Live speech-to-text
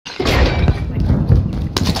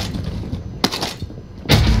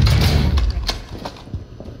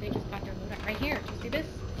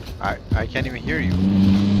I can't even hear you.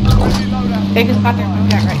 They just got their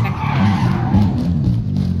loadout right next to us.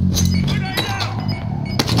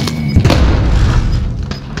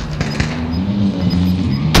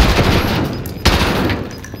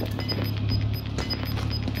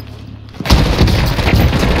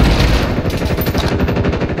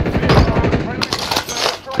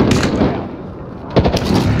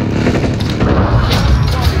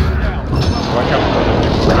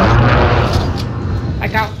 I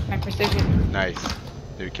got my precision. Nice.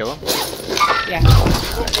 Did you kill him? Yeah.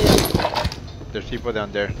 There's people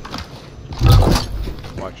down there.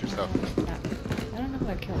 Watch yourself. I don't know who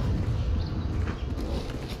I killed.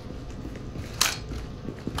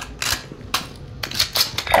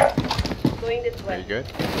 Going this way. Are you good?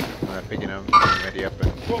 I'm not picking him. Ready up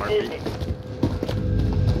and heartbeat.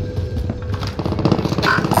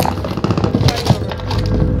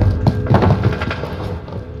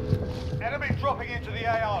 Enemy dropping into the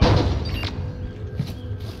AO.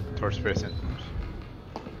 Towards prison.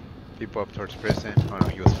 People up towards prison. Oh no,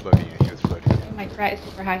 he was floating. He was floating. Oh, my threat is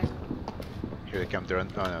super high. Here they come. They're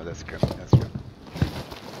on. Oh no, that's Grimm. That's Grimm.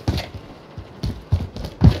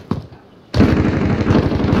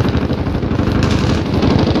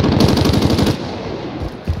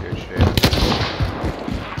 Good shit.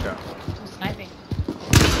 Go. I'm sniping.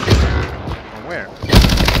 From where?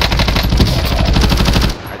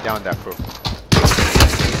 I downed that fool.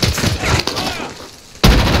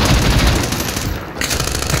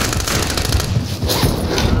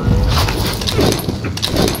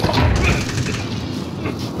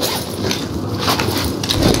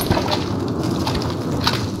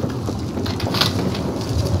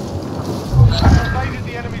 Evaded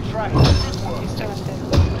the enemy track. Good work. He's still up there.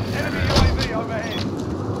 Enemy UAV overhead.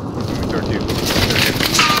 Moving towards you.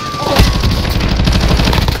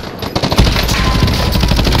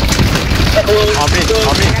 On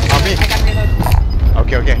me! I got reload.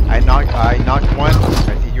 Okay, okay. I knocked one.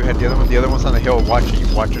 I think you had the other one. The other one's on the hill. Watch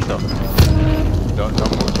yourself. Don't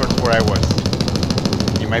move towards where I was.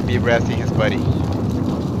 He might be arresting his buddy. He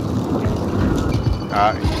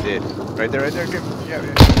did. Right there. Good. Yeah.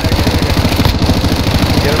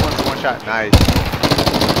 The other one's one shot. Nice.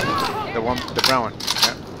 The brown one.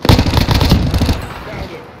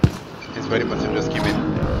 Yeah. His buddy must have just came in.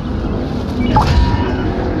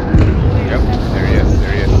 Yep. There he is.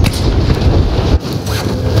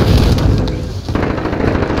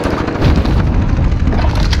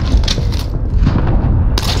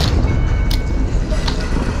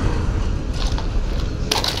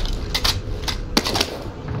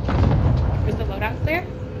 Is the loadout clear?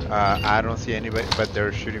 I don't see anybody, but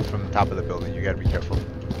they're shooting from the top of the building. You gotta be careful.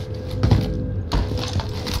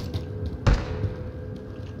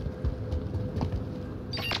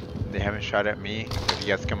 They haven't shot at me. If you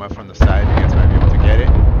guys come up from the side, you guys might be able to get it.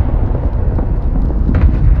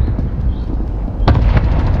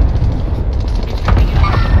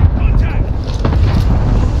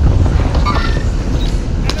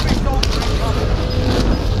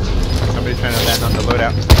 Somebody's trying to land on the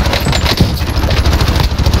loadout.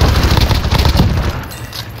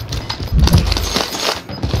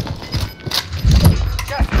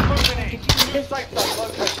 Gas is moving in. New safe zone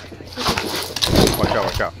located.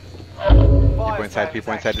 Watch out.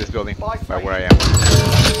 People inside this building by where I am.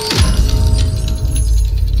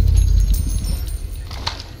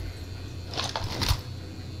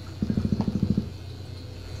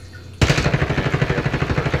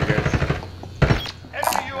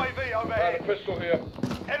 Enemy UAV overhead. Pistol here.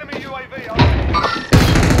 Enemy UAV overhead.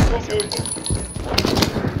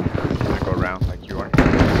 I'm gonna go around like you are.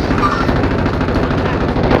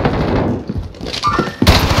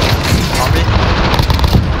 On me?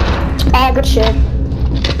 Ah, good shit. Enemy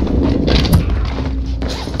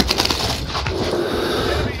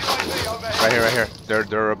UAV overhead. Right here.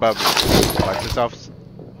 They're above me. Watch yourselves.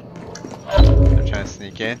 They're trying to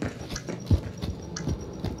sneak in.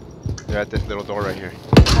 They're at this little door right here.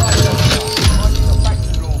 Back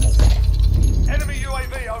to normal. Enemy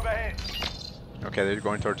UAV overhead. Okay, they're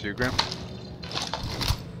going towards you, Grimm.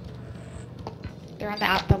 They're on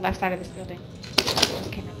the left side of this building.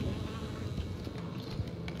 Just came up here.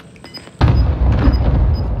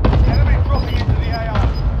 Enemy dropping into the AO.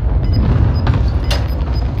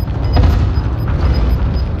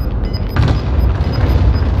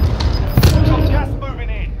 Got gas moving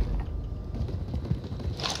in.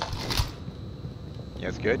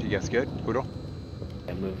 You guys good? Poodle?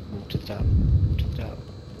 Yeah, move to the top.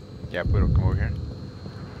 Yeah, Poodle, come over here.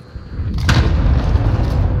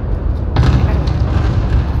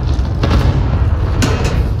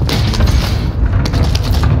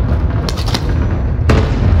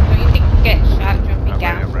 Don't you think you get shot jumping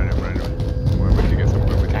down? I'm running.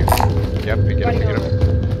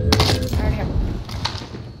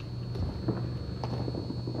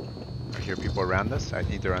 I hear people around us. I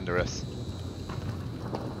think they're under us.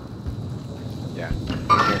 Yeah.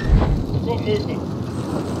 Got movement.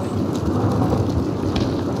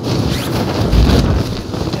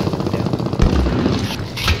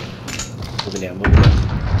 Moving down, moving down.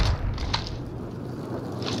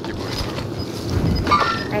 Keep moving.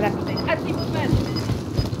 Right up there. I see movement.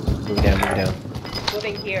 Moving down, moving down.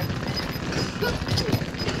 Moving here.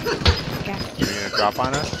 Yeah. You're gonna drop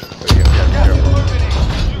on us? So you have to be Gas is careful. moving in.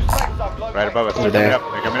 New safe zone located. Right above us. Over They're coming there.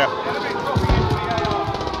 up. They're coming up. Enemy dropping into the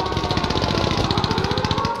AR.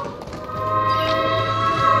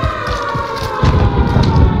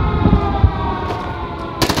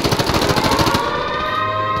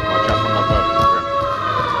 Watch out from above.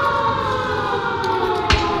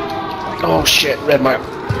 Oh shit, red mark. Yep.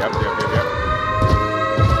 Yep.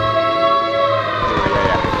 Ooh,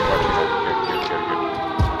 yeah. Watch it. Good.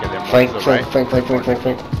 Get them Flank, ones to the flank, right.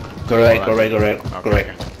 flank. Go right, go right, go right, go Okay, right.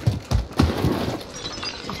 okay.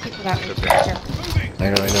 There's people that way. Good. Here. I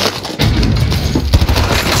know.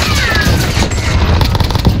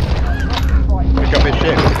 Pick up his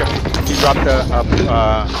shit. He dropped the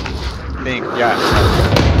thing. Yeah.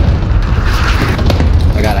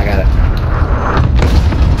 I got it.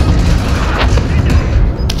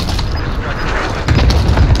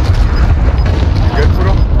 You good,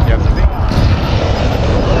 Poodle? You have something?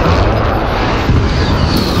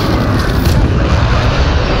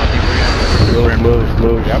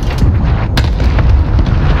 Move. Yep.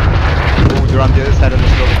 Ooh, they're on the other side of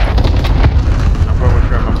this building. I'm going with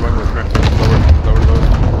Grim. Lower.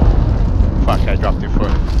 Fuck, I dropped too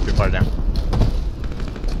far down.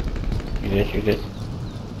 You're good.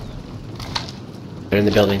 They're in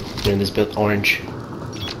the building. They're in this orange.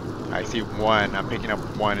 I see one. I'm picking up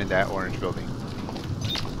one in that orange building.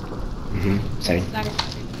 Same. That is.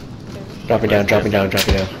 Dropping down.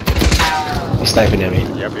 He's sniping at me.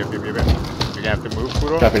 Yep. You're gonna have to move,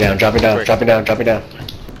 Poodle. Dropping down. Quick.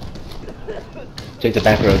 Take the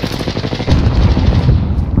back road.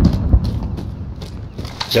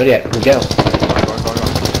 Zodiac, move down. Going.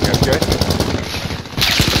 You guys good?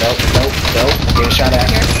 Nope. Getting shot at.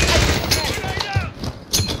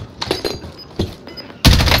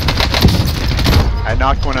 I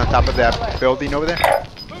knocked one on top of that building over there.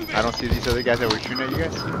 I don't see these other guys that were shooting at you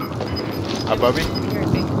guys. Above me. Here, I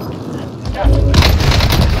think.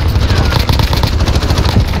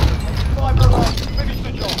 Finish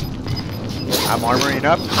the job. I'm armoring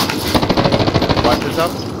up. Watch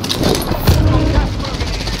yourself. Gas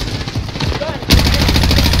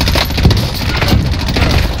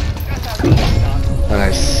moving in.